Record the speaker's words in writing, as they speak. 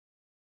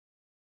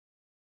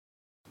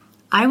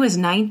I was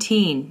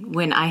 19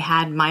 when I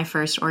had my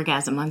first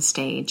orgasm on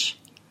stage.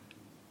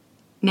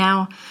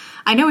 Now,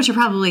 I know what you're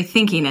probably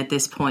thinking at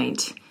this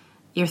point.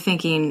 You're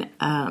thinking,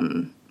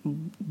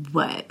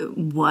 what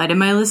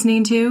am I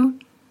listening to?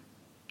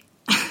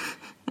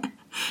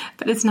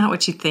 But it's not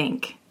what you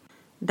think.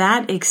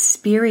 That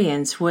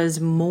experience was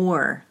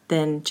more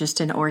than just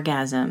an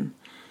orgasm.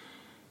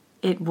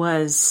 It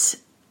was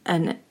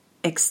an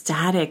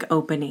ecstatic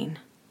opening.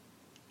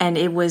 And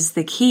it was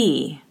the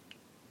key,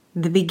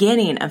 the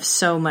beginning of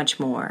so much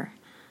more.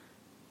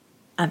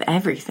 Of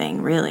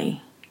everything,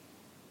 really.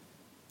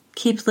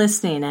 Keep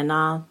listening and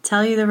I'll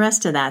tell you the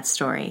rest of that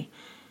story.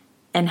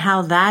 And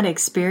how that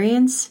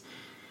experience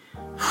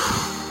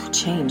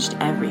changed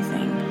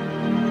everything.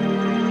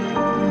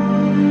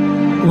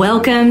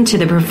 Welcome to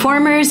the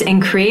Performers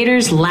and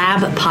Creators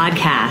Lab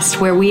podcast,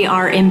 where we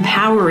are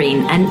empowering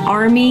an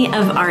army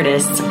of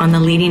artists on the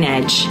leading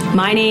edge.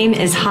 My name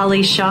is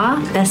Holly Shaw,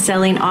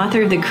 best-selling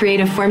author of The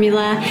Creative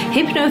Formula,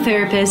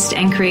 hypnotherapist,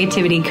 and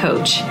creativity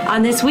coach.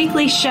 On this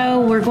weekly show,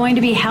 we're going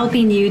to be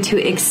helping you to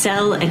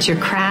excel at your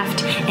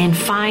craft and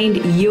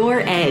find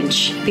your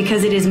edge,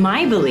 because it is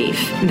my belief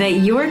that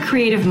your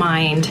creative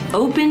mind,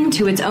 open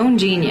to its own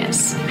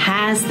genius,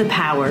 has the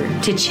power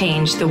to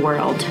change the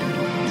world.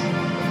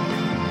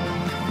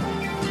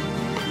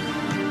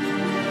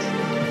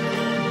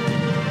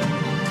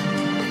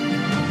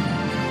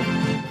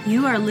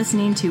 You are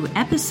listening to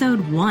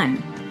Episode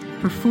 1,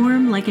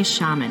 Perform Like a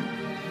Shaman.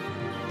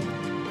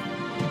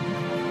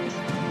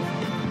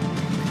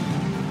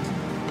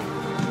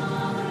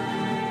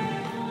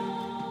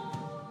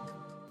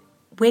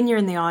 When you're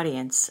in the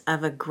audience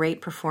of a great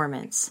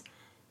performance,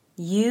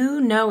 you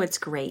know it's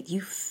great.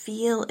 You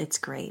feel it's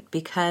great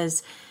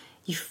because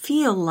you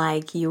feel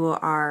like you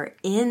are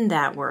in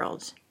that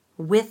world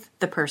with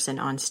the person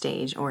on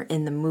stage or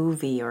in the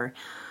movie or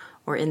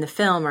in the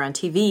film or on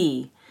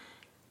TV.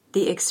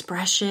 The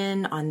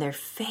expression on their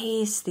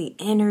face, the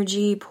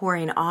energy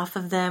pouring off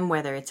of them,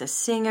 whether it's a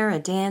singer, a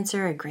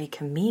dancer, a great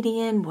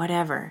comedian,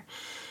 whatever.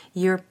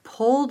 You're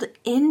pulled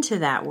into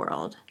that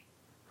world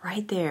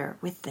right there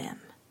with them,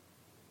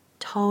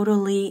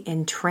 totally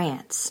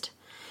entranced.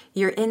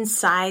 You're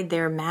inside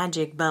their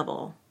magic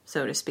bubble,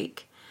 so to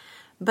speak.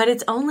 But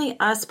it's only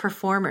us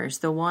performers,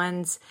 the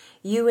ones,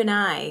 you and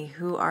I,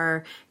 who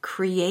are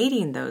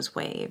creating those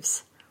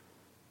waves,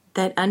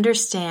 that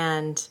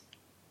understand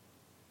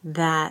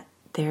that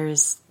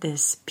there's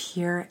this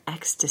pure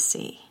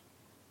ecstasy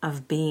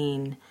of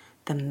being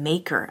the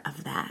maker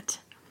of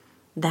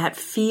that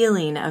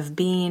feeling of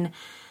being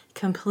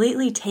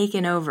completely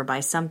taken over by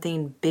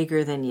something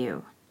bigger than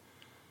you.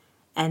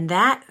 And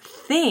that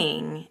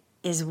thing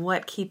is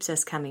what keeps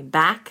us coming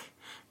back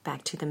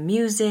to the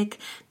music,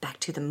 back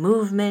to the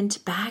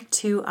movement, back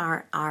to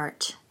our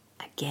art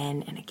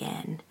again and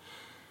again.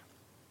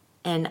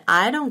 And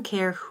I don't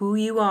care who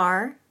you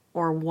are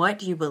or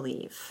what you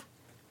believe.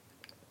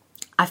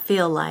 I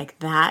feel like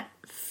that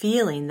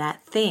feeling,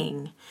 that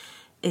thing,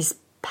 is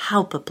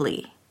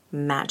palpably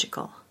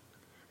magical.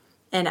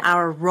 And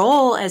our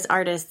role as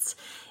artists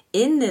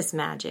in this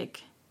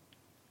magic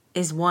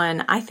is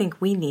one I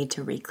think we need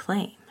to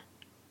reclaim.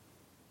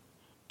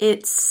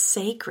 It's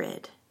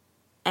sacred,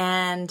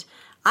 and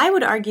I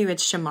would argue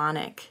it's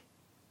shamanic.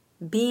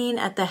 Being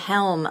at the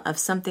helm of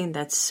something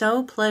that's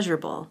so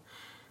pleasurable,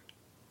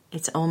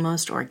 it's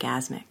almost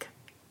orgasmic.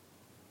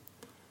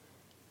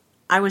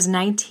 I was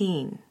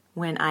 19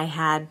 when I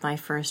had my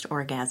first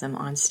orgasm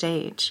on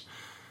stage.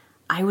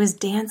 I was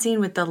dancing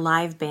with the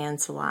live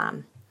band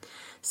Salam.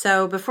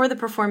 So before the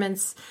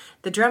performance,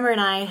 the drummer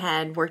and I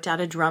had worked out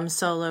a drum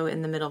solo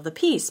in the middle of the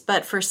piece.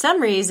 But for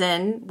some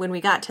reason, when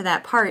we got to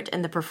that part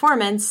in the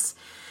performance,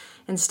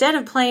 instead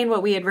of playing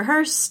what we had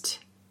rehearsed,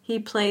 he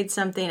played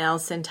something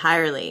else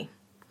entirely.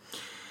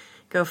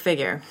 Go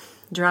figure.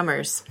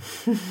 Drummers.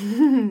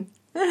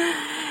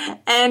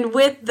 And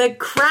with the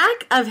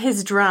crack of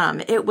his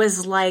drum, it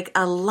was like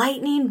a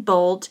lightning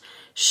bolt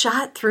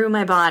shot through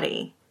my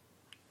body.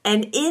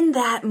 And in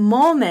that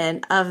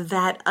moment of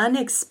that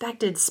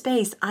unexpected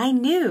space, I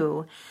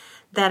knew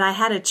that I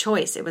had a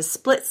choice. It was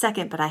split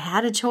second, but I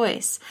had a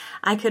choice.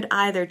 I could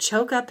either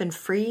choke up and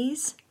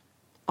freeze,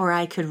 or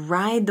I could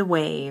ride the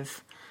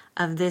wave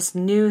of this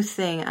new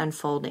thing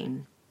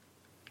unfolding.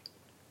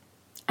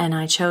 And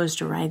I chose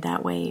to ride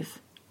that wave.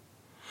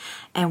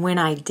 And when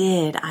I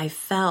did, I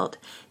felt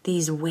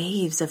these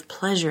waves of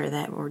pleasure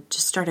that were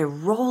just started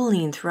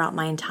rolling throughout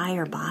my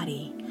entire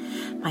body.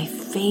 My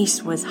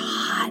face was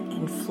hot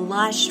and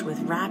flushed with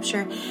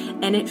rapture,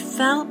 and it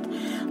felt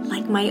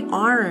like my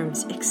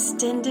arms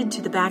extended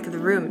to the back of the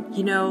room.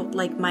 You know,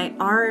 like my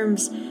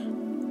arms,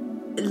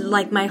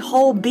 like my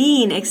whole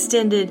being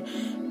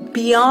extended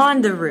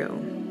beyond the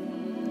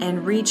room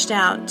and reached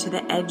out to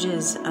the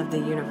edges of the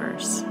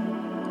universe.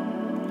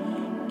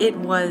 It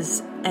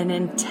was an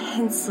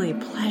intensely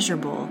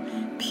pleasurable,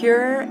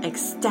 pure,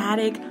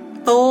 ecstatic,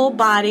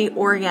 full-body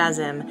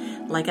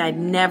orgasm like I'd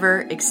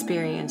never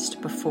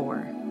experienced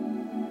before.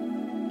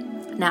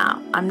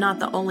 Now, I'm not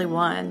the only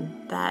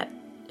one that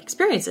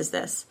experiences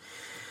this.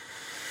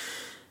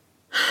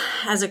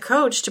 As a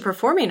coach to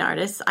performing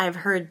artists, I've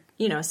heard,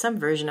 some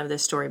version of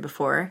this story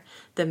before.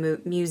 The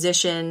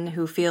musician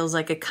who feels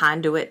like a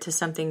conduit to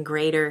something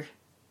greater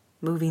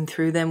moving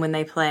through them when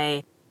they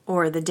play,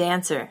 or the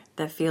dancer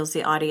that feels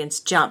the audience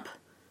jump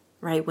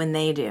right when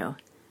they do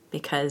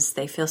because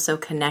they feel so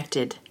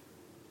connected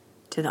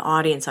to the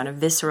audience on a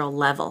visceral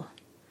level.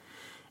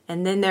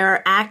 And then there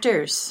are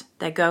actors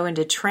that go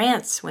into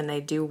trance when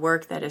they do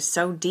work that is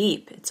so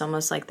deep. It's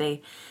almost like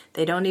they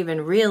don't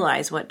even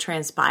realize what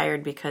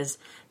transpired because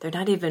they're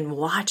not even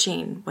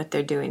watching what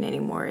they're doing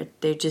anymore.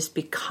 They just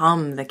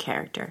become the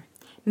character.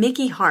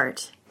 Mickey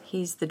Hart,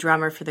 he's the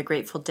drummer for the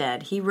Grateful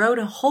Dead. He wrote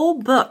a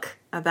whole book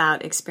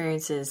about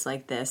experiences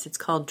like this. It's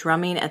called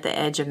Drumming at the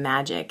Edge of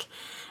Magic.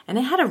 And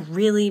it had a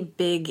really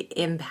big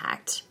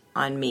impact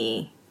on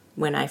me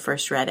when I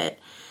first read it.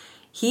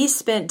 He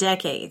spent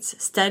decades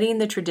studying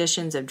the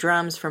traditions of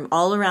drums from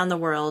all around the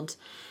world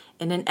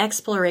in an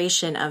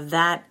exploration of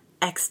that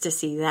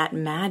ecstasy, that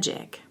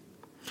magic.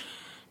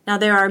 Now,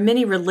 there are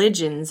many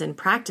religions and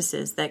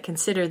practices that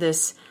consider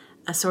this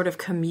a sort of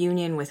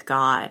communion with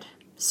God.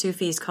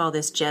 Sufis call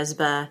this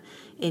jezba.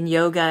 In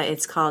yoga,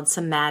 it's called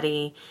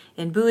samadhi.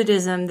 In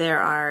Buddhism, there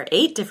are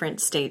 8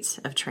 different states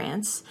of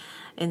trance.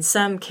 In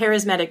some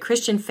charismatic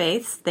Christian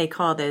faiths, they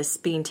call this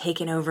being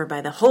taken over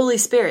by the Holy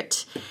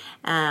Spirit.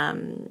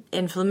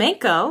 In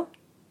flamenco,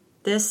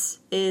 this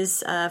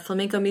is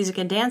flamenco music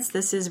and dance.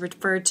 This is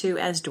referred to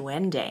as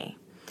duende.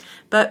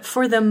 But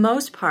for the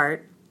most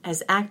part,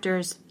 as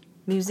actors,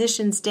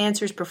 musicians,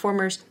 dancers,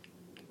 performers,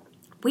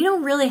 we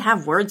don't really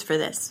have words for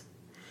this.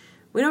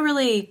 We don't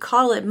really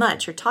call it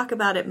much or talk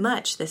about it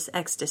much, this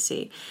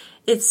ecstasy.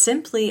 It's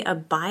simply a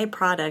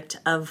byproduct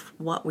of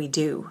what we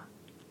do.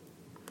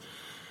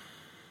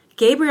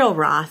 Gabrielle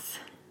Roth,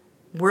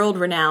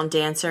 world-renowned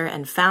dancer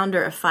and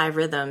founder of 5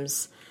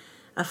 Rhythms,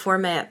 a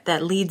format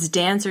that leads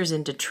dancers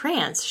into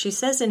trance, she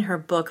says in her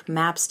book,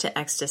 Maps to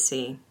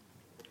Ecstasy,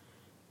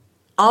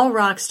 all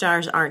rock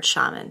stars aren't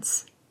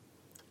shamans.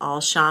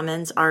 All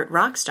shamans aren't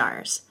rock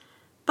stars.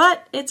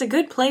 But it's a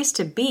good place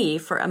to be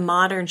for a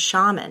modern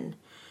shaman.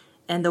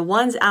 And the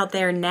ones out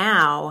there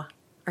now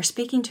are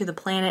speaking to the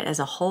planet as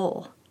a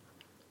whole.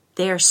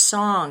 They are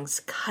songs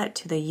cut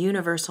to the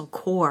universal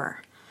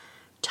core.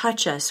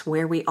 Touch us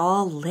where we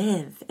all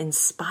live.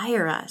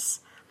 Inspire us.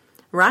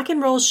 Rock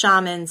and roll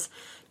shamans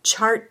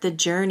chart the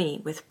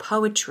journey with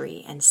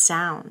poetry and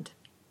sound,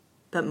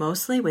 but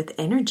mostly with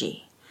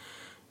energy.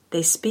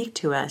 They speak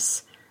to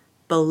us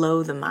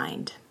below the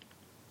mind.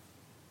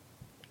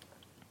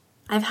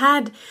 I've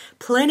had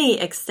plenty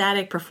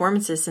ecstatic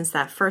performances since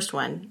that first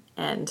one,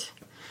 and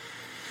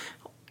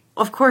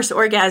of course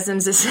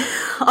orgasms is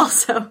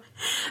also,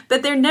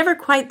 but they're never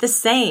quite the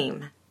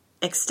same.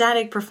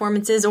 Ecstatic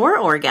performances or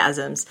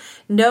orgasms.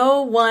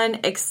 No one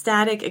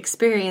ecstatic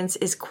experience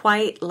is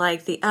quite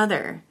like the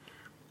other.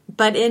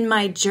 But in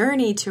my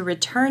journey to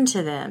return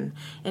to them,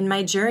 in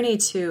my journey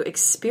to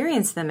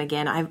experience them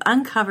again, I've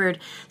uncovered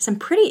some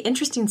pretty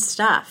interesting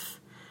stuff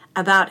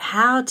about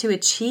how to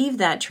achieve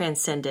that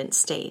transcendent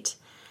state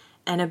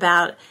and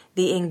about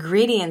the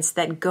ingredients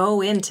that go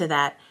into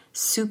that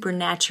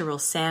supernatural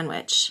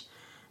sandwich.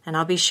 And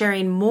I'll be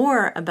sharing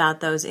more about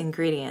those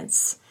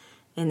ingredients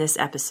in this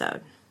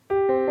episode.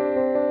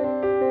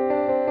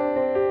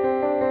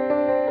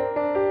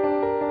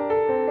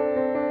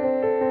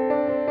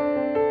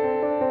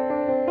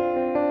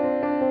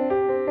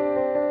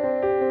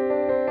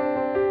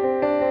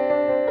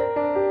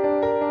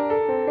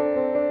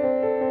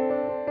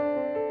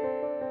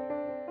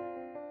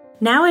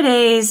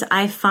 Nowadays,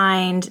 I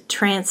find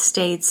trance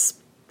states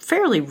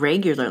fairly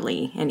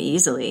regularly and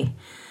easily.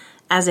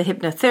 As a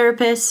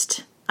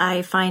hypnotherapist,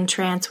 I find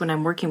trance when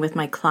I'm working with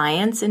my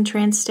clients in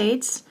trance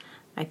states.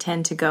 I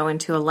tend to go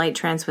into a light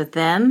trance with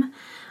them.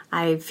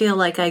 I feel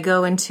like I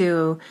go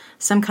into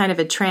some kind of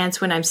a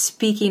trance when I'm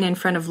speaking in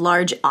front of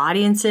large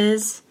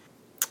audiences.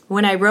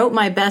 When I wrote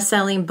my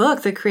best-selling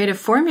book, The Creative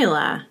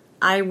Formula,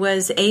 I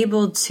was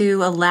able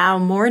to allow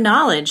more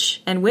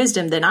knowledge and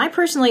wisdom than I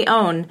personally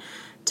own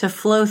to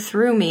flow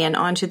through me and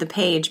onto the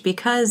page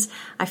because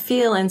I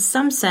feel in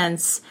some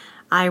sense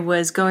I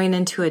was going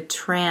into a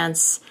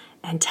trance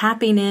and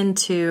tapping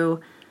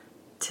into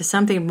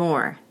something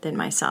more than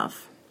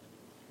myself.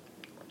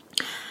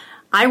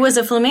 I was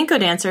a flamenco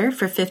dancer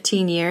for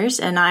 15 years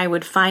and I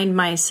would find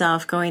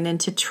myself going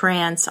into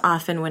trance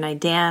often when I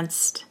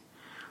danced.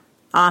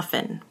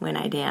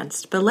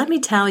 But let me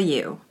tell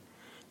you,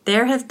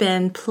 there have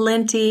been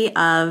plenty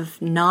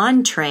of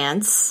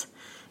non-trance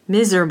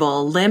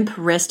miserable,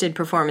 limp-wristed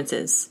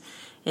performances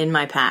in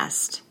my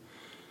past.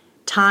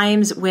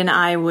 Times when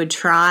I would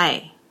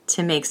try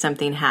to make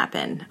something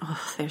happen.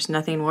 Oh, there's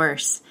nothing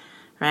worse,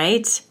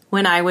 right?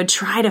 When I would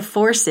try to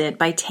force it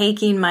by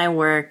taking my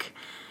work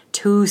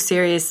too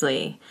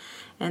seriously.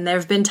 And there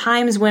have been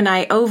times when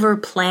I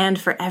over-planned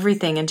for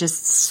everything and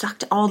just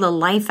sucked all the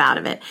life out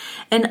of it.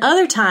 And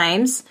other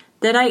times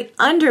that I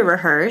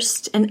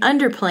under-rehearsed and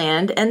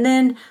under-planned and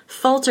then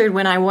faltered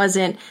when I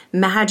wasn't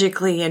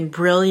magically and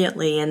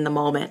brilliantly in the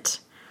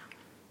moment.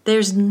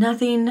 There's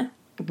nothing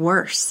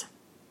worse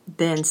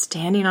then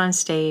standing on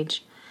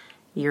stage,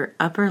 your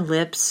upper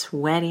lip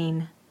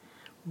sweating,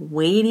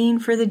 waiting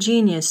for the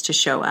genius to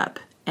show up,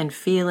 and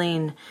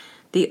feeling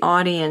the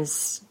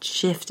audience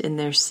shift in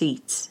their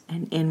seats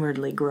and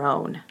inwardly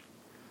groan.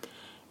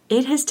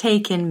 It has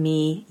taken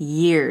me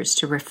years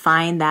to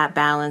refine that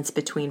balance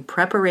between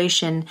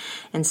preparation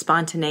and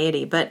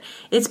spontaneity, but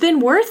it's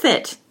been worth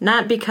it,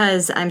 not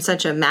because I'm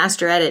such a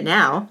master at it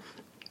now.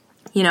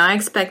 I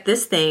expect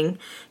this thing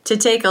to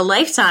take a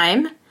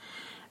lifetime,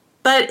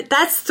 but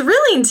that's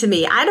thrilling to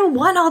me. I don't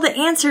want all the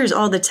answers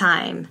all the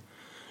time.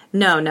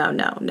 No.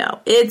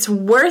 It's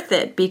worth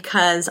it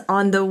because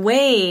on the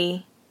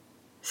way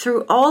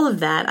through all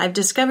of that, I've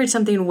discovered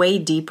something way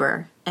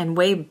deeper and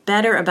way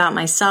better about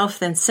myself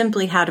than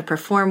simply how to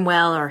perform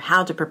well or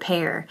how to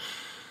prepare.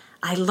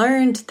 I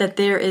learned that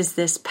there is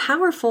this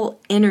powerful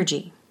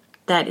energy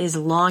that is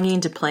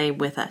longing to play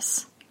with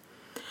us.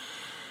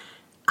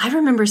 I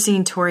remember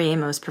seeing Tori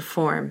Amos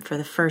perform for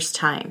the first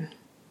time.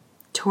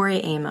 Tori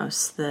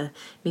Amos, the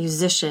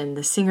musician,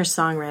 the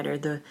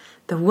singer-songwriter,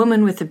 the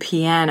woman with the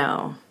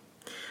piano.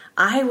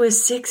 I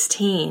was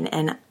 16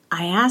 and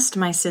I asked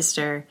my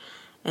sister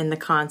in the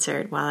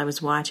concert while I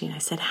was watching, I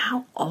said,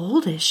 "How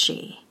old is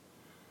she?"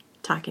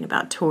 Talking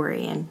about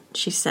Tori, and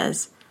she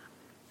says,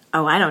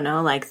 "Oh, I don't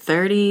know, like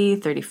 30,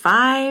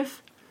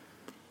 35.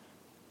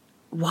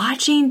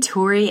 Watching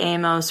Tori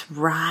Amos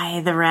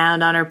writhe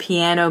around on her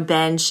piano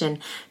bench and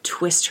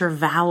twist her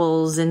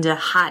vowels into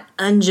hot,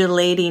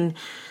 undulating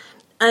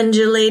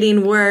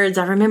words,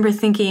 I remember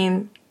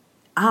thinking,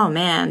 oh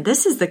man,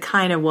 this is the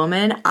kind of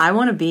woman I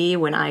want to be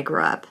when I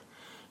grow up.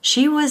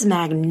 She was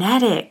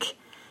magnetic.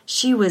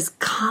 She was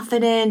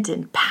confident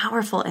and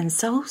powerful and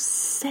so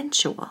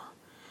sensual,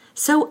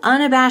 so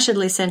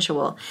unabashedly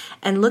sensual.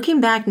 And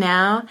looking back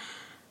now,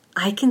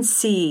 I can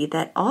see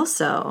that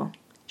also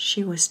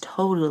she was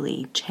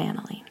totally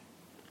channeling.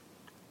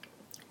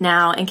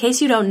 Now, in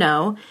case you don't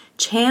know,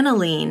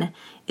 channeling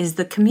is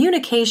the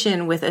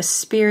communication with a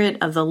spirit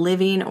of the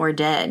living or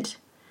dead.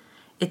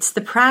 It's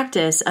the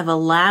practice of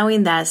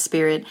allowing that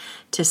spirit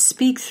to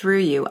speak through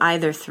you,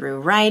 either through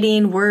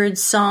writing,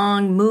 words,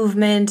 song,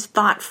 movement,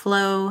 thought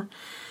flow.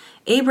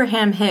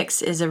 Abraham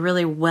Hicks is a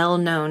really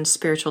well-known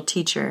spiritual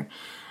teacher,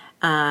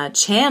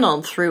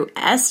 channeled through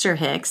Esther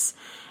Hicks.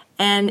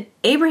 And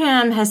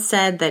Abraham has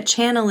said that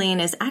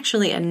channeling is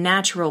actually a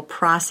natural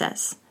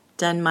process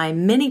done by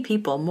many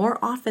people more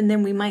often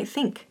than we might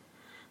think.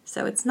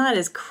 So it's not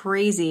as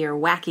crazy or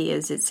wacky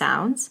as it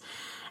sounds.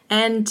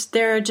 And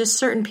there are just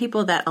certain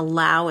people that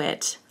allow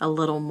it a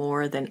little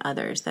more than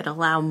others, that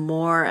allow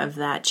more of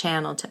that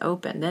channel to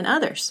open than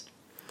others.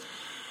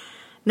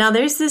 Now,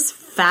 there's this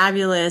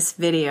fabulous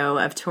video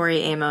of Tori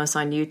Amos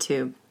on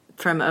YouTube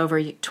from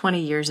over 20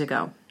 years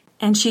ago.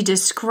 And she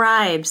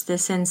describes the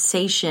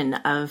sensation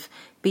of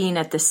being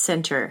at the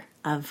center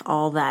of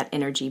all that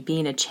energy,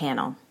 being a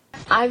channel.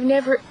 I've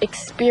never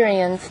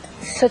experienced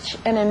such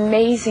an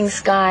amazing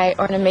sky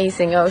or an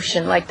amazing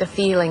ocean like the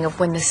feeling of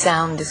when the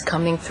sound is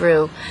coming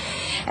through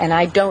and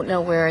I don't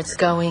know where it's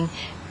going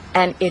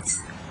and it's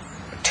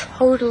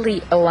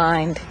totally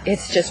aligned.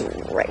 It's just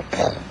right.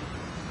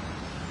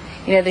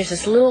 There's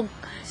this little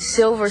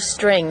silver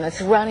string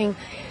that's running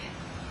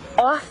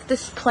off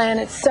this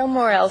planet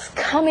somewhere else,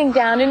 coming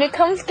down, and it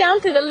comes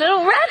down to the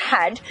little red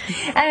head,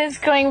 and it's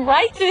going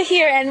right through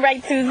here and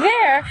right through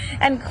there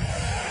and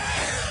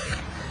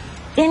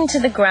into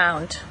the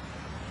ground.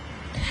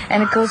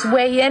 And it goes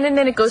way in, and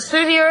then it goes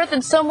through the earth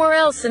and somewhere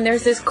else, and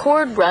there's this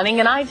cord running,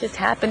 and I just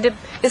happen to,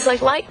 it's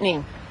like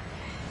lightning.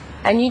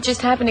 And you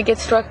just happen to get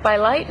struck by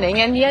lightning,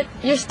 and yet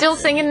you're still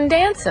singing and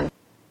dancing.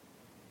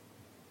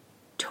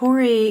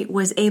 Tori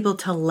was able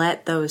to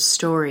let those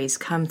stories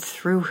come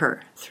through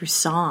her, through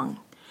song.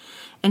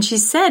 And she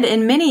said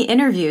in many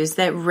interviews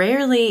that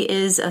rarely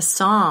is a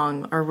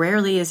song or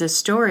rarely is a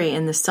story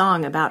in the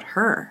song about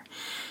her.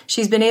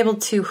 She's been able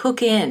to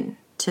hook in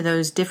to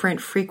those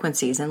different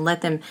frequencies and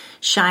let them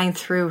shine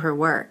through her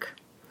work.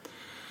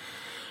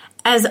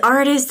 As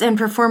artists and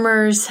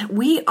performers,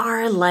 we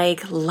are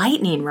like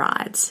lightning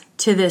rods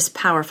to this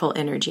powerful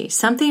energy.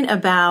 Something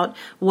about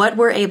what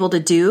we're able to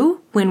do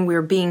when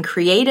we're being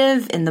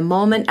creative in the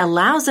moment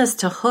allows us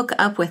to hook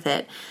up with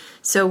it.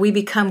 So we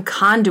become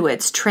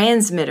conduits,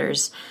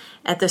 transmitters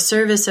at the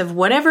service of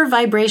whatever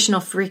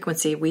vibrational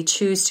frequency we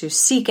choose to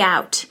seek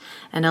out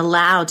and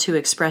allow to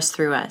express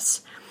through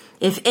us.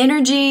 If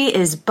energy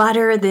is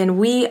butter, then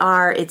we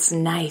are its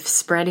knife,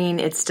 spreading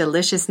its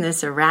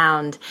deliciousness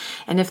around.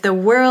 And if the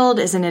world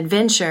is an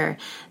adventure,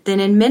 then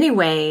in many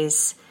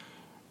ways,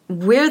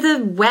 we're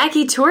the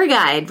wacky tour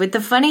guide with the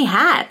funny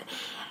hat.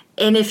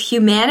 And if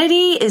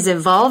humanity is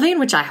evolving,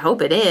 which I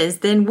hope it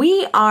is, then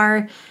we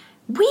are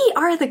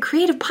the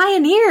creative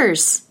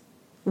pioneers,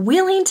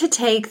 willing to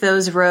take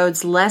those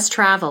roads less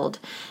traveled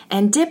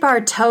and dip our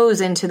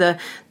toes into the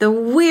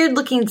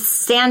weird-looking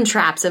sand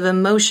traps of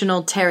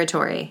emotional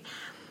territory.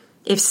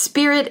 If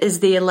spirit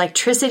is the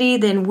electricity,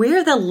 then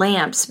we're the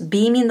lamps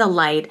beaming the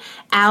light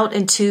out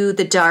into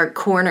the dark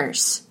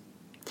corners.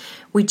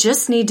 We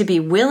just need to be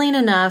willing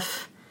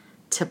enough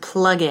to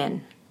plug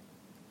in.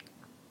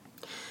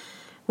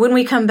 When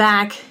we come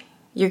back,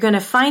 you're going to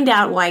find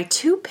out why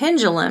two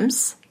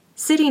pendulums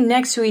sitting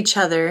next to each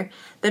other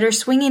that are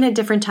swinging at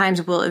different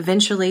times will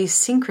eventually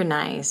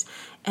synchronize,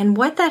 and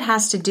what that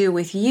has to do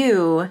with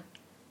you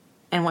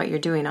and what you're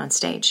doing on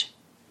stage.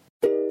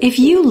 If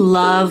you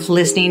love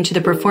listening to the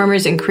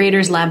Performers and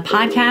Creators Lab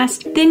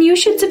podcast, then you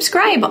should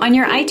subscribe on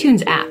your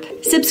iTunes app.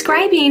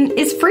 Subscribing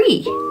is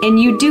free, and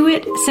you do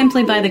it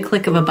simply by the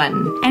click of a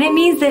button. And it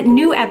means that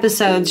new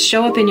episodes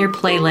show up in your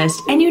playlist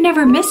and you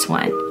never miss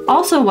one.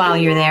 Also, while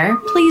you're there,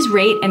 please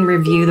rate and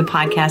review the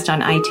podcast on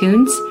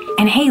iTunes.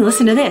 And hey,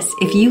 listen to this.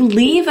 If you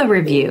leave a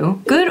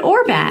review, good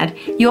or bad,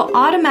 you'll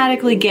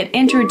automatically get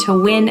entered to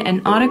win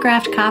an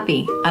autographed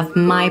copy of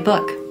my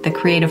book, The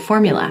Creative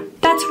Formula.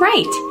 That's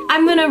right.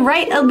 I'm going to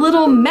write a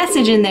little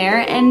message in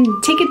there and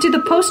take it to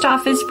the post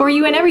office for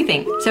you and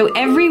everything. So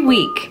every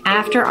week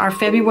after our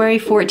February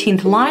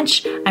 14th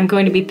launch, I'm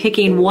going to be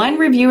picking one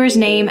reviewer's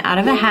name out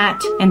of a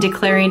hat and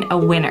declaring a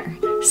winner.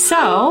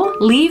 So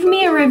leave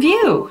me a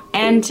review,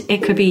 and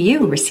it could be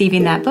you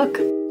receiving that book.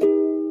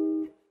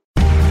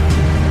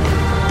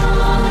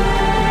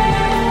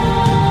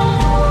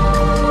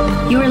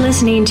 You are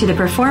listening to the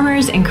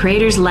Performers and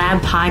Creators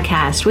Lab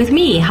podcast with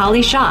me,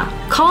 Holly Shaw.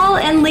 Call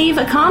and leave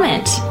a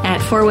comment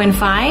at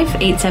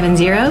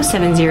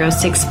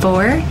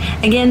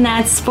 415-870-7064. Again,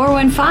 that's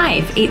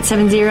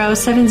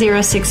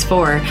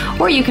 415-870-7064.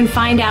 Or you can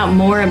find out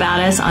more about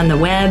us on the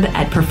web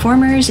at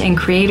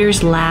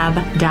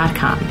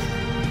performersandcreatorslab.com.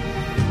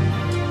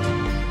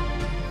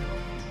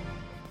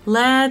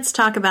 Let's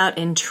talk about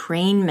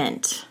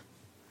entrainment.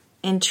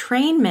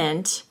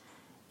 Entrainment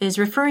is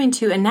referring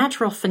to a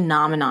natural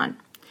phenomenon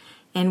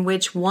in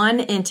which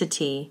one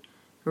entity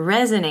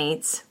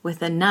resonates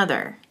with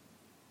another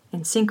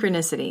in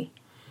synchronicity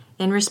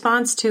in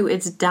response to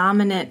its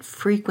dominant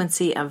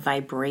frequency of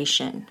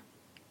vibration.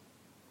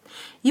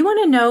 You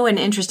want to know an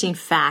interesting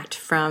fact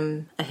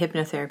from a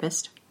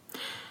hypnotherapist?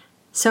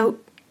 So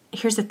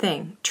here's the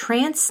thing.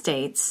 Trance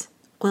states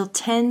will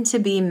tend to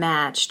be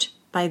matched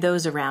by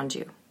those around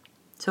you.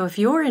 So if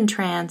you're in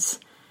trance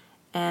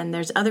and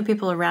there's other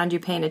people around you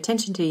paying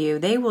attention to you,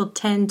 they will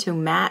tend to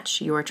match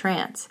your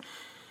trance.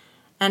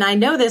 And I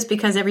know this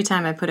because every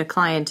time I put a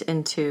client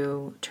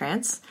into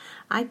trance,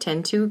 I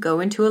tend to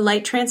go into a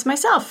light trance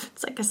myself.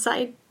 It's like a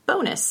side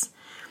bonus.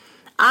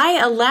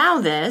 I allow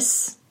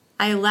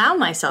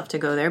myself to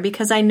go there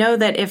because I know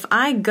that if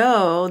I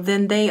go,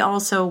 then they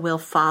also will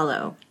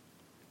follow.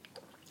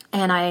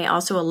 And I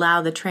also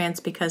allow the trance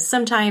because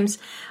sometimes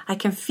I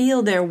can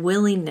feel their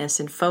willingness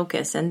and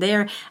focus, and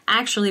they're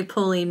actually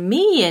pulling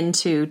me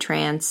into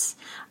trance.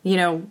 You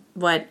know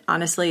what?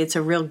 Honestly, it's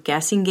a real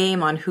guessing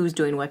game on who's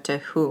doing what to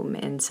whom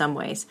in some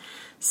ways.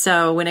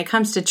 So when it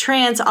comes to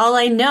trance, all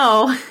I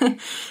know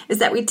is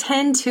that we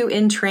tend to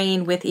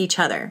entrain with each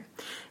other.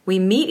 We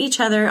meet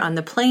each other on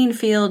the playing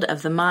field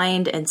of the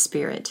mind and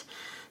spirit.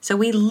 So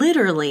we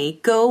literally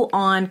go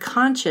on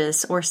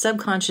conscious or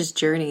subconscious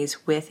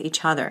journeys with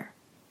each other.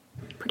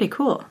 Pretty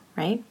cool,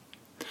 right?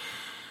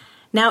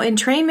 Now,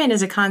 entrainment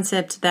is a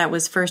concept that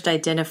was first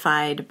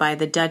identified by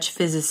the Dutch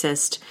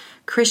physicist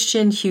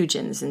Christian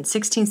Huygens in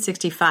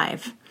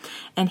 1665,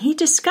 and he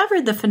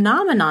discovered the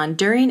phenomenon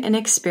during an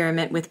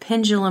experiment with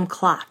pendulum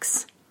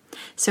clocks.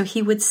 So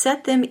he would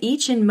set them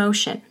each in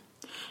motion,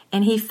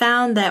 and he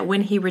found that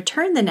when he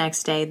returned the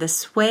next day, the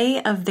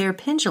sway of their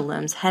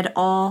pendulums had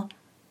all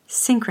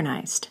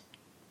synchronized.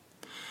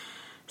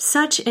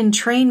 Such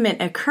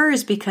entrainment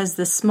occurs because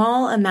the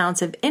small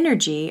amounts of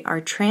energy are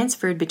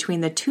transferred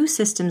between the two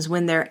systems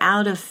when they're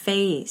out of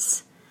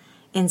phase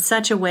in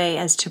such a way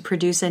as to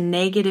produce a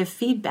negative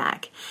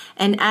feedback.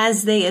 And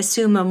as they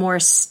assume a more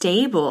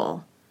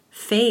stable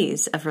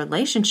phase of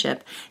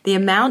relationship, the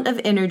amount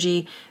of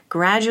energy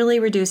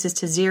gradually reduces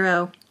to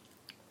zero,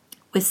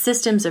 with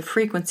systems of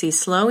frequency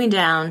slowing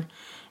down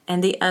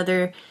and the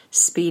other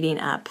speeding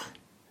up.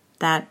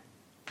 That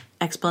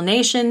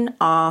explanation,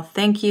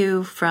 thank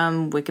you,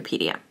 from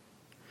Wikipedia.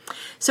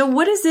 So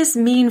what does this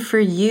mean for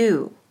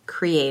you,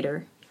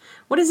 creator?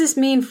 What does this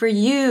mean for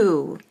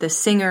you, the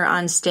singer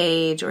on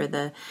stage or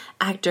the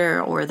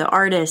actor or the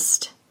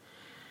artist?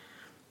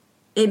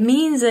 It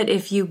means that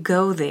if you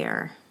go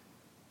there,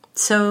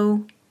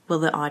 so will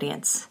the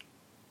audience.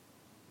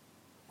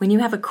 When you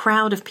have a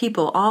crowd of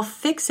people all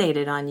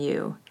fixated on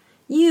you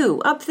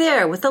up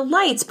there with the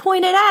lights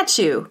pointed at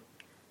you,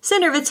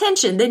 center of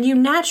attention, then you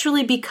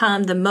naturally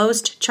become the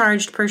most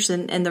charged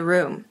person in the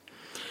room.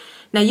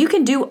 Now, you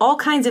can do all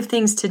kinds of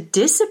things to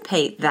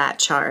dissipate that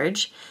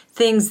charge,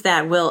 things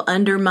that will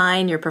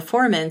undermine your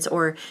performance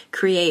or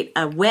create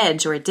a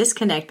wedge or a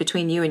disconnect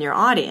between you and your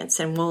audience,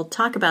 and we'll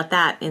talk about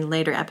that in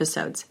later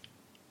episodes.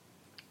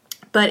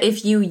 But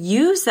if you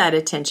use that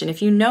attention,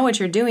 if you know what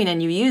you're doing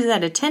and you use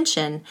that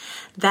attention,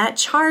 that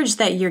charge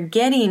that you're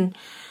getting,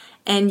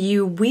 and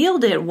you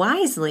wield it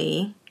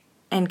wisely,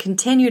 and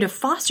continue to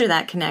foster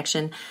that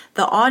connection,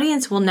 the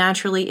audience will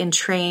naturally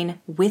entrain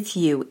with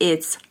you.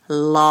 It's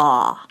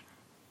law.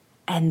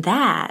 And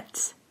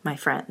that, my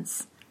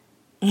friends,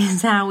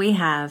 is how we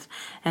have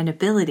an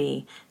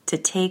ability to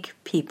take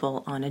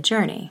people on a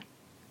journey.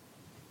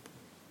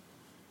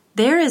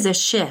 There is a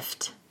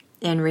shift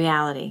in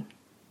reality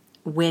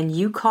when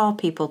you call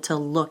people to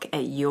look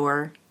at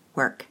your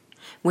work.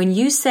 When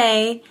you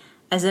say,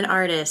 as an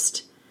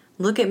artist,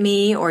 look at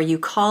me, or you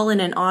call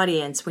in an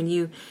audience,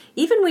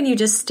 even when you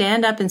just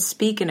stand up and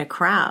speak in a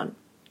crowd,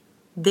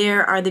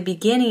 there are the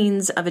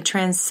beginnings of a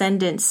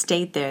transcendent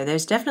state there.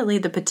 There's definitely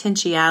the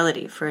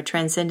potentiality for a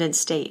transcendent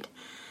state.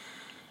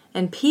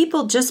 And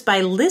people, just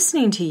by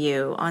listening to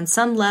you on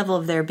some level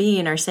of their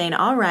being, are saying,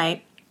 all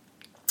right,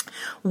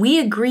 we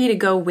agree to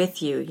go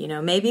with you.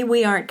 Maybe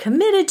we aren't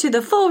committed to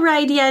the full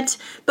ride yet,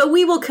 but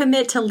we will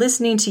commit to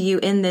listening to you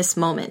in this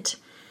moment.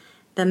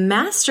 The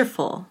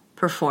masterful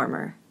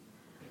performer,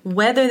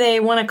 whether they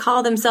want to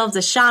call themselves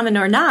a shaman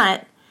or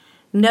not,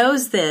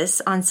 knows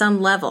this on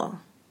some level.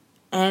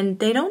 And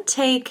they don't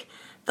take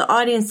the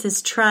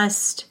audience's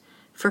trust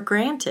for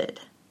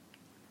granted.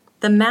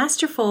 The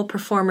masterful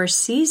performer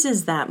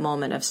seizes that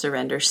moment of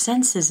surrender,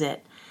 senses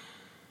it,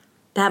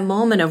 that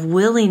moment of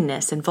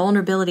willingness and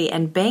vulnerability,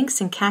 and banks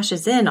and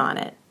cashes in on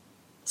it,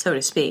 so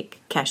to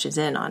speak, cashes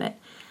in on it,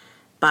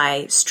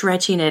 by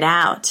stretching it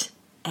out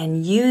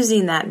and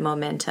using that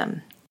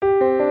momentum.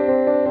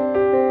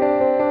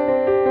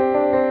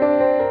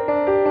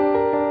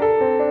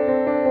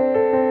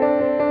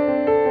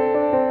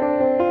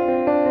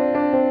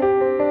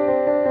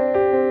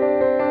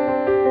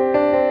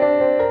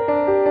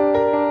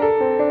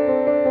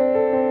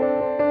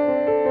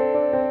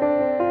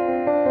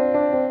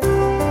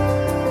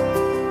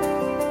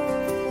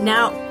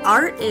 Now,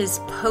 art is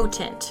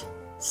potent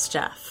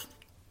stuff,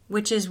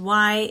 which is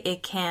why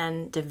it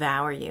can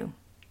devour you.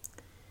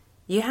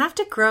 You have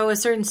to grow a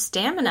certain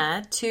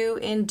stamina to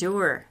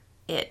endure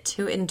it,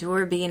 to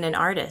endure being an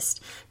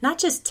artist. Not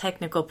just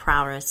technical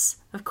prowess.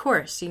 Of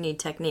course, you need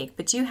technique,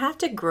 but you have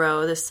to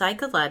grow the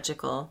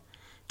psychological,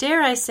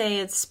 dare I say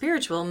it's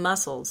spiritual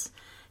muscles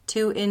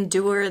to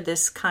endure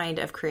this kind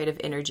of creative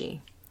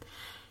energy.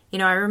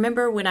 I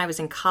remember when I was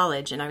in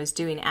college and I was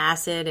doing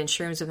acid and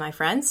shrooms with my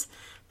friends,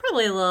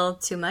 probably a little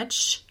too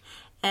much.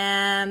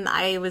 And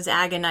I was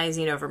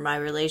agonizing over my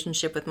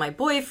relationship with my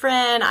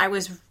boyfriend. I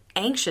was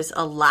anxious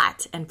a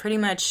lot and pretty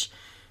much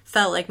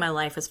felt like my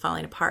life was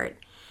falling apart.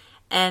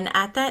 And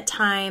at that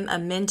time, a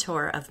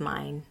mentor of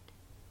mine,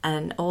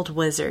 an old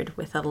wizard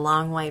with a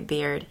long white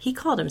beard, he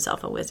called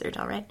himself a wizard,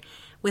 all right,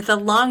 with a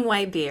long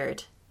white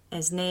beard.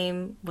 His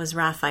name was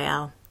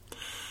Raphael.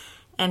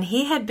 And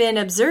he had been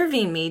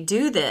observing me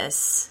do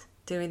this,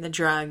 doing the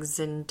drugs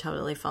and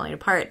totally falling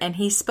apart. And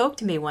he spoke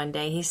to me one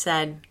day. He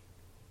said,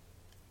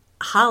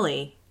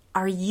 Holly,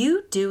 are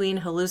you doing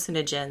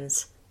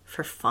hallucinogens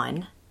for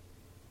fun?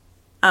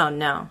 Oh,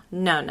 no.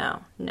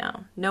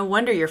 No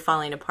wonder you're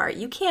falling apart.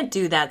 You can't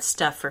do that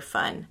stuff for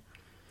fun.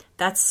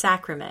 That's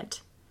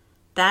sacrament.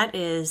 That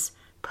is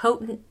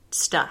potent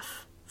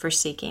stuff for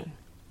seeking.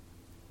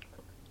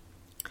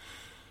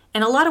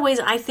 In a lot of ways,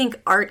 I think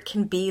art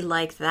can be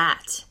like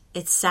that.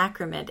 It's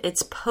sacrament.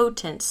 It's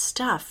potent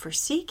stuff for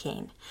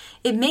seeking.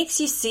 It makes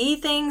you see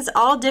things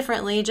all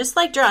differently, just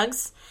like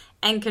drugs,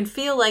 and can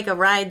feel like a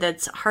ride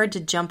that's hard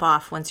to jump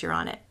off once you're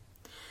on it.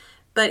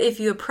 But if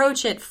you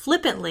approach it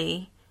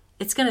flippantly,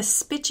 it's going to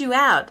spit you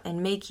out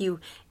and make you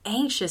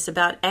anxious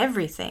about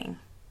everything.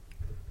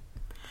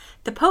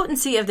 The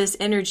potency of this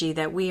energy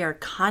that we are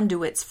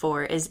conduits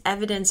for is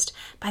evidenced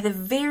by the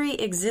very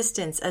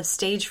existence of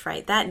stage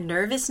fright. That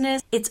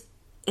nervousness,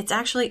 it's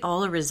actually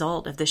all a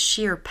result of the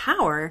sheer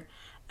power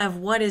of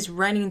what is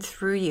running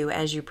through you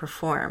as you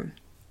perform.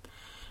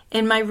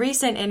 In my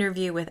recent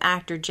interview with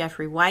actor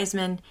Jeffrey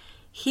Wiseman,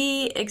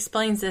 he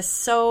explains this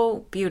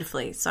so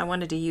beautifully, so I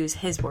wanted to use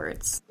his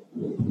words.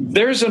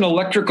 There's an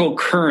electrical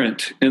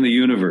current in the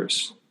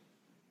universe,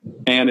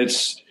 and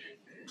it's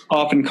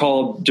often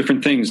called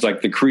different things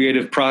like the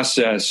creative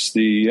process,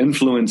 the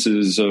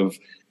influences of,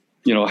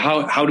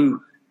 how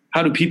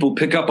do people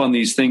pick up on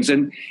these things?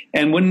 And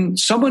when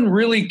someone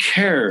really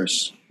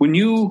cares, when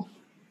you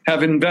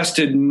have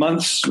invested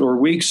months or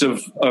weeks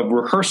of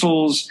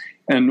rehearsals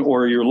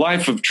or your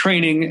life of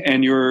training,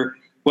 and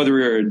whether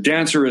you're a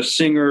dancer, a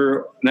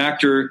singer, an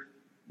actor,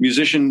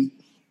 musician,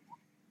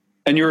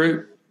 and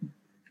you're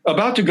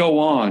about to go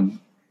on,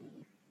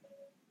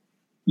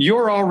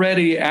 you're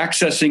already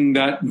accessing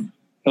that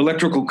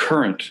electrical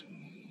current.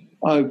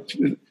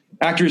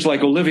 Actors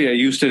like Olivia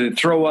used to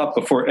throw up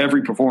before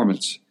every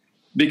performance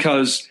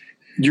because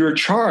you're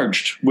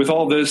charged with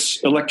all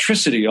this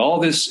electricity, all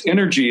this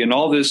energy, and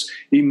all this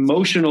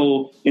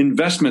emotional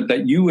investment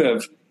that you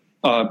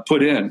have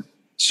put in.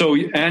 So,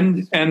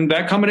 and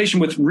that combination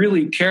with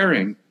really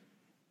caring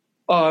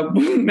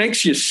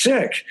makes you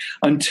sick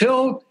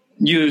until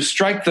you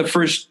strike the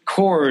first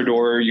chord,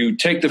 or you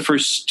take the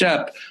first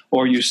step,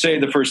 or you say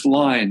the first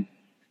line.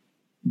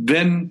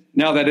 Then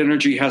now that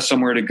energy has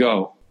somewhere to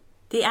go.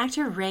 The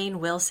actor Rainn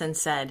Wilson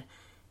said,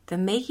 "The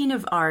making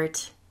of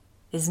art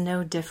is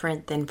no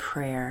different than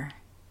prayer."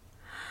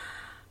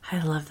 I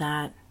love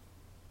that.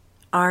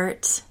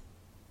 Art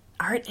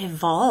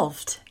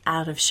evolved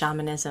out of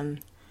shamanism.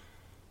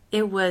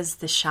 It was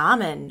the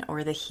shaman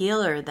or the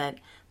healer that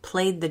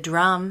played the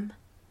drum,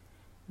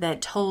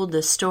 that told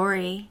the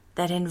story,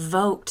 that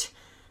invoked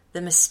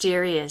the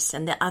mysterious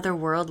and the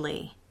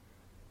otherworldly.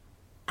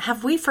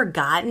 Have we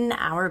forgotten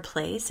our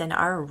place and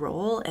our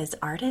role as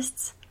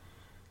artists?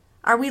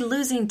 Are we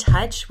losing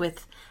touch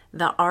with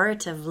the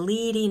art of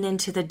leading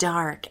into the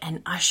dark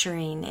and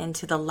ushering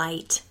into the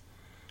light?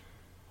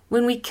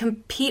 When we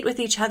compete with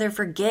each other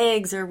for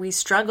gigs, or we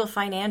struggle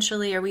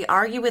financially, or we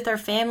argue with our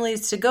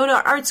families to go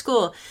to art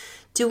school,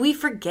 do we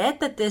forget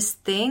that this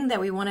thing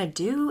that we want to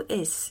do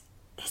is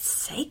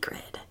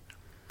sacred?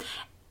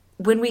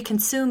 When we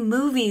consume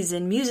movies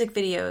and music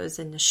videos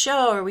and a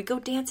show, or we go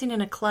dancing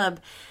in a club,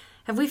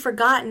 have we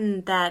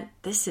forgotten that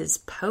this is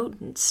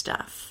potent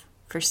stuff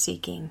for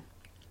seeking?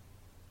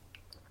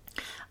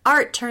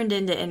 Art turned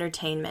into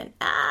entertainment.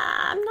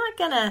 I'm not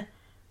gonna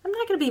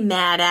be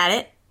mad at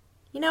it.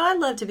 I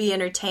love to be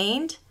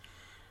entertained.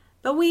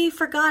 But we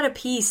forgot a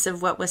piece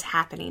of what was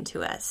happening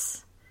to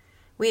us.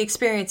 We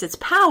experience its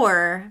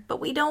power, but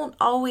we don't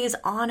always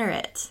honor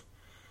it.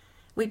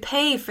 We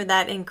pay for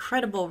that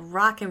incredible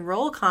rock and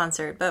roll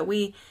concert, but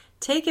we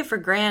take it for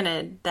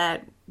granted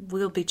that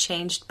we'll be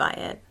changed by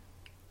it.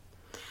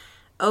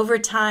 Over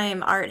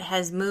time, art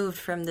has moved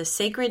from the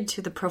sacred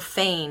to the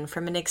profane,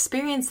 from an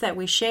experience that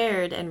we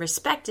shared and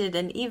respected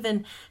and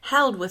even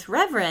held with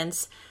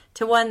reverence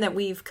to one that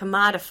we've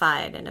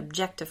commodified and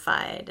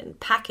objectified and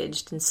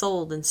packaged and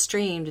sold and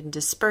streamed and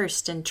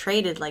dispersed and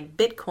traded like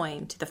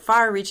Bitcoin to the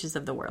far reaches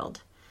of the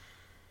world.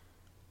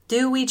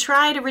 Do we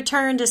try to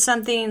return to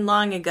something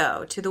long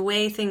ago, to the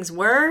way things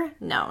were?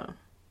 No,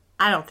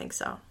 I don't think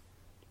so.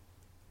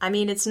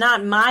 It's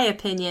not my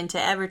opinion to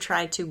ever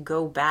try to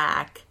go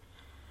back.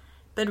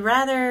 But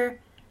rather,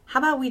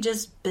 how about we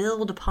just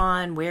build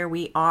upon where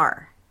we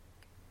are?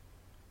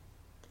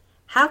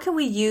 How can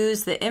we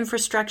use the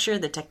infrastructure,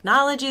 the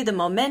technology, the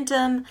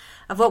momentum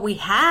of what we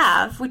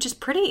have, which is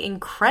pretty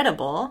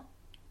incredible,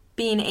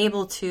 being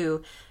able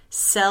to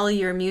sell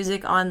your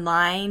music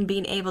online,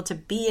 being able to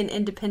be an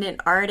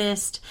independent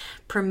artist,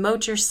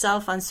 promote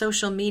yourself on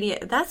social media,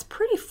 that's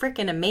pretty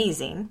freaking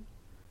amazing.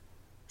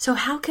 So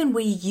how can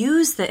we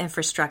use the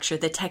infrastructure,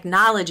 the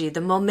technology,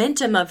 the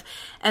momentum of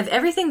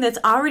everything that's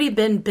already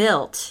been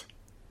built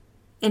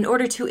in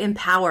order to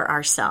empower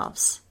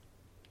ourselves?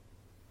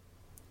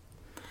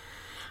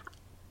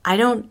 I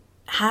don't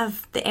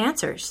have the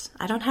answers.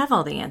 I don't have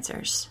all the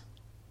answers.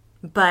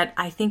 But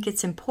I think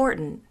it's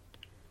important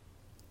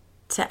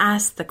to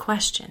ask the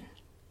question.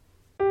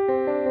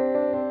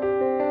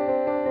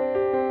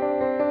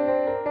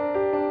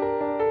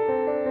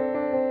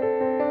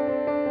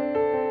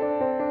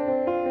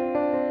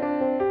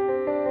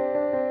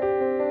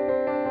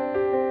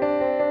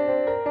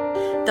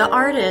 The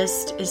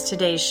artist is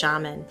today's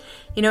shaman.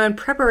 In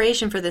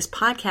preparation for this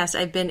podcast,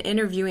 I've been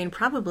interviewing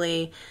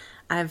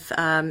I've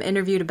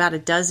interviewed about a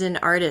dozen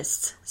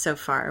artists so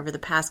far over the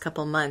past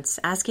couple months,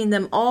 asking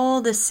them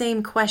all the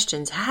same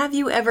questions. Have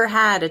you ever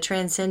had a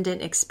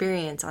transcendent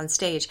experience on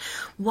stage?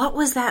 What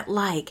was that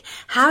like?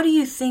 How do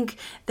you think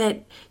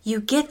that you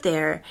get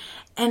there?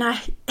 And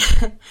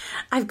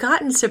I've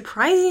gotten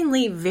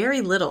surprisingly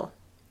very little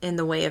in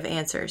the way of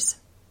answers.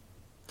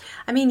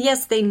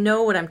 Yes, they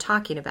know what I'm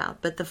talking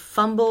about, but the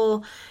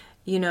fumble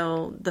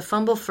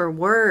for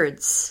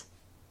words,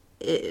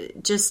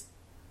 it just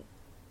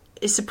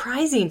is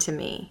surprising to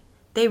me.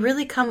 They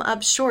really come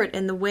up short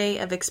in the way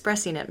of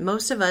expressing it.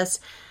 Most of us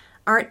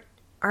aren't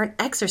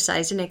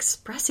exercised in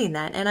expressing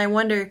that. And I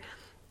wonder,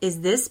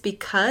 is this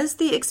because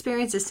the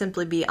experience is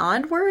simply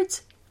beyond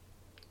words?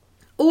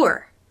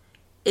 Or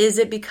is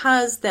it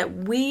because that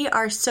we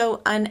are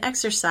so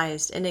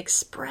unexercised in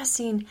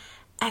expressing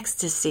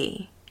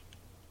ecstasy?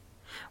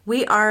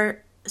 We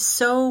are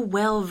so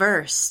well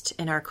versed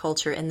in our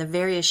culture in the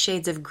various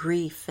shades of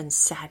grief and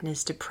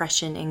sadness,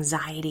 depression,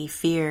 anxiety,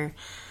 fear.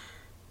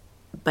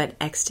 But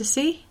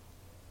ecstasy,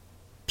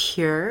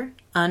 pure,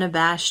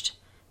 unabashed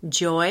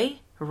joy,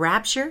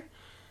 rapture,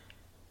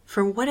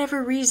 for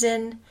whatever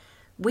reason,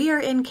 we are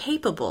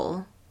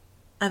incapable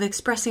of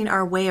expressing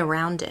our way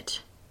around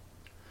it.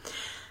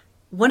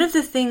 One of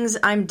the things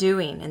I'm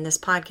doing in this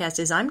podcast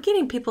is I'm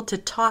getting people to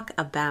talk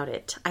about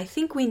it. I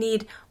think we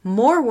need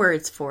more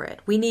words for it.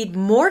 We need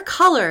more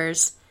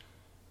colors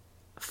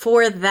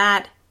for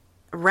that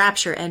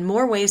rapture and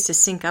more ways to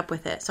sync up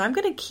with it. So I'm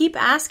going to keep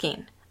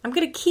asking. I'm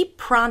going to keep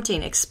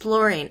prompting,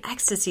 exploring,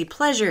 ecstasy,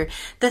 pleasure,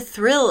 the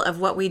thrill of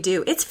what we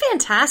do. It's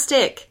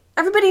fantastic.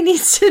 Everybody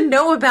needs to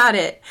know about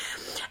it.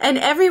 And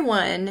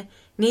everyone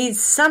needs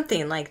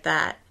something like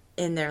that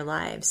in their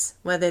lives,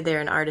 whether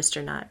they're an artist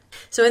or not.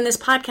 So in this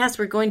podcast,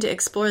 we're going to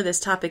explore this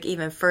topic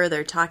even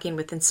further, talking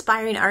with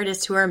inspiring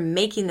artists who are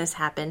making this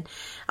happen.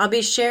 I'll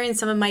be sharing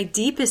some of my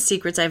deepest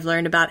secrets I've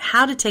learned about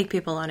how to take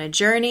people on a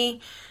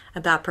journey,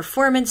 about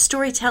performance,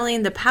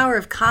 storytelling, the power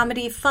of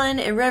comedy, fun,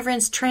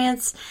 irreverence,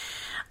 trance,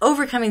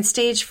 overcoming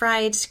stage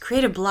fright,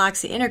 creative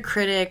blocks, the inner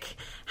critic,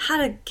 how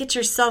to get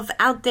yourself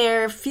out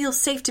there, feel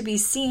safe to be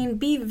seen,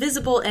 be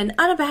visible, and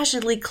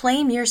unabashedly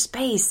claim your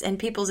space and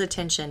people's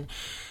attention.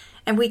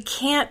 And we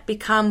can't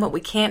become what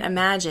we can't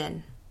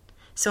imagine.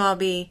 So I'll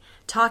be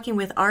talking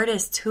with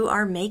artists who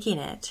are making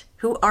it,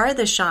 who are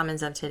the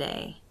shamans of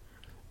today.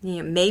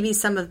 Maybe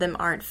some of them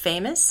aren't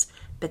famous,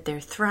 but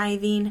they're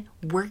thriving,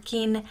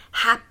 working,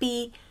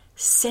 happy,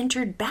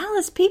 centered,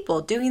 balanced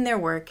people doing their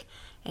work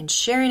and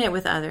sharing it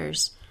with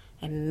others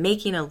and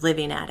making a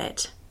living at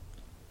it.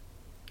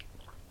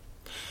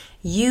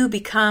 You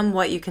become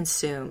what you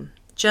consume.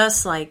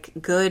 Just like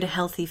good,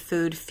 healthy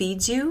food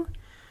feeds you,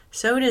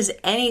 so does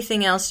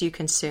anything else you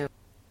consume.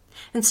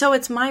 And so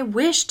it's my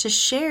wish to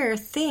share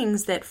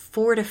things that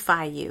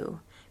fortify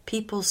you,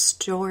 people's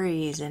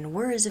stories and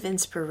words of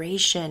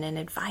inspiration and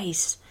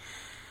advice.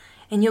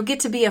 And you'll get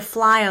to be a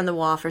fly on the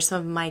wall for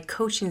some of my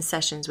coaching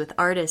sessions with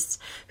artists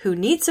who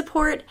need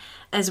support,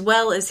 as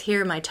well as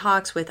hear my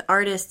talks with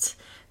artists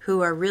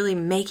who are really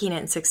making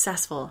it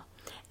successful.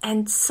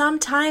 And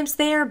sometimes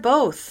they are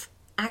both.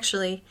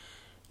 Actually,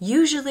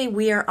 usually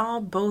we are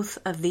all both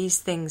of these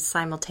things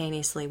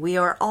simultaneously. We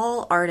are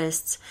all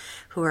artists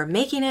who are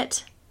making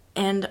it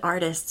and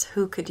artists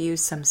who could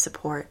use some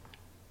support.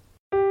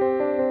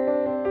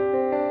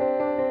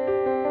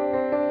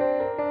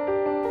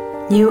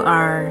 You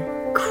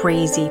are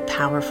crazy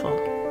powerful.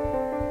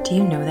 Do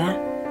you know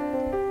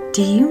that?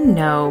 Do you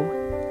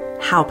know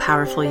how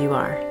powerful you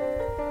are?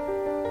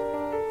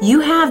 You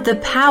have the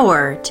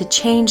power to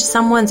change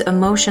someone's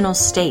emotional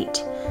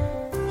state.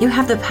 You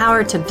have the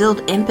power to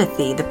build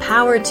empathy, the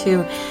power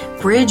to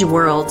bridge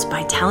worlds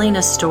by telling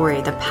a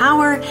story, the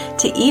power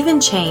to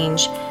even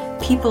change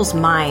people's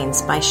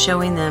minds by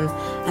showing them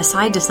a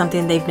side to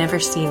something they've never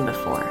seen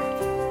before.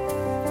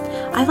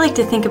 I like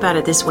to think about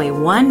it this way.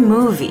 One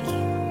movie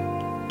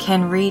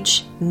can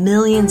reach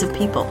millions of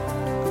people.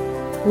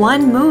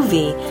 One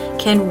movie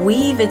can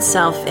weave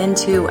itself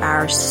into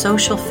our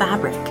social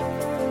fabric,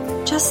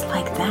 just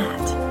like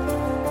that.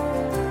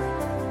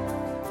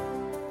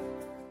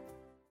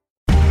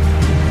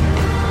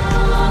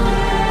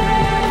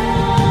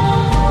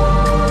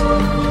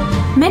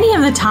 Many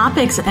of the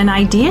topics and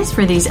ideas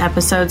for these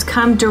episodes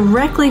come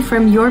directly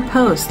from your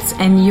posts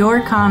and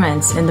your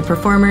comments in the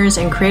Performers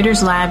and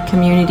Creators Lab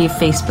community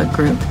Facebook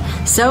group.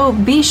 So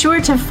be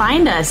sure to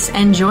find us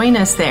and join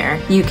us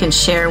there. You can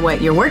share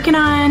what you're working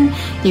on.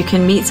 You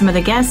can meet some of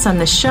the guests on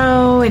the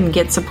show and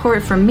get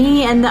support from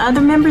me and the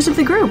other members of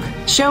the group.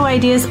 Show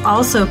ideas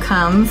also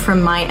come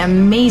from my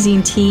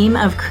amazing team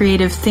of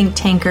creative think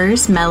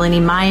tankers, Melanie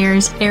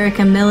Myers,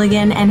 Erica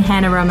Milligan, and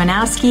Hannah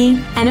Romanowski.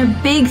 And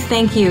a big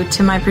thank you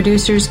to my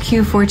producers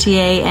Q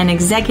Fortier and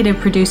executive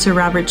producer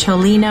Robert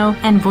Cholino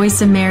and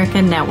Voice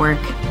America Network.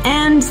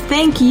 And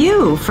thank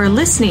you for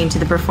listening to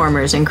the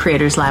Performers and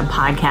Creators Lab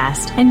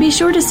podcast. And be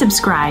sure to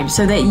subscribe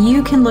so that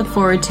you can look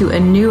forward to a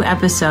new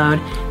episode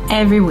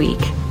every week.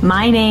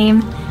 My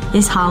name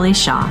is Holly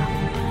Shaw.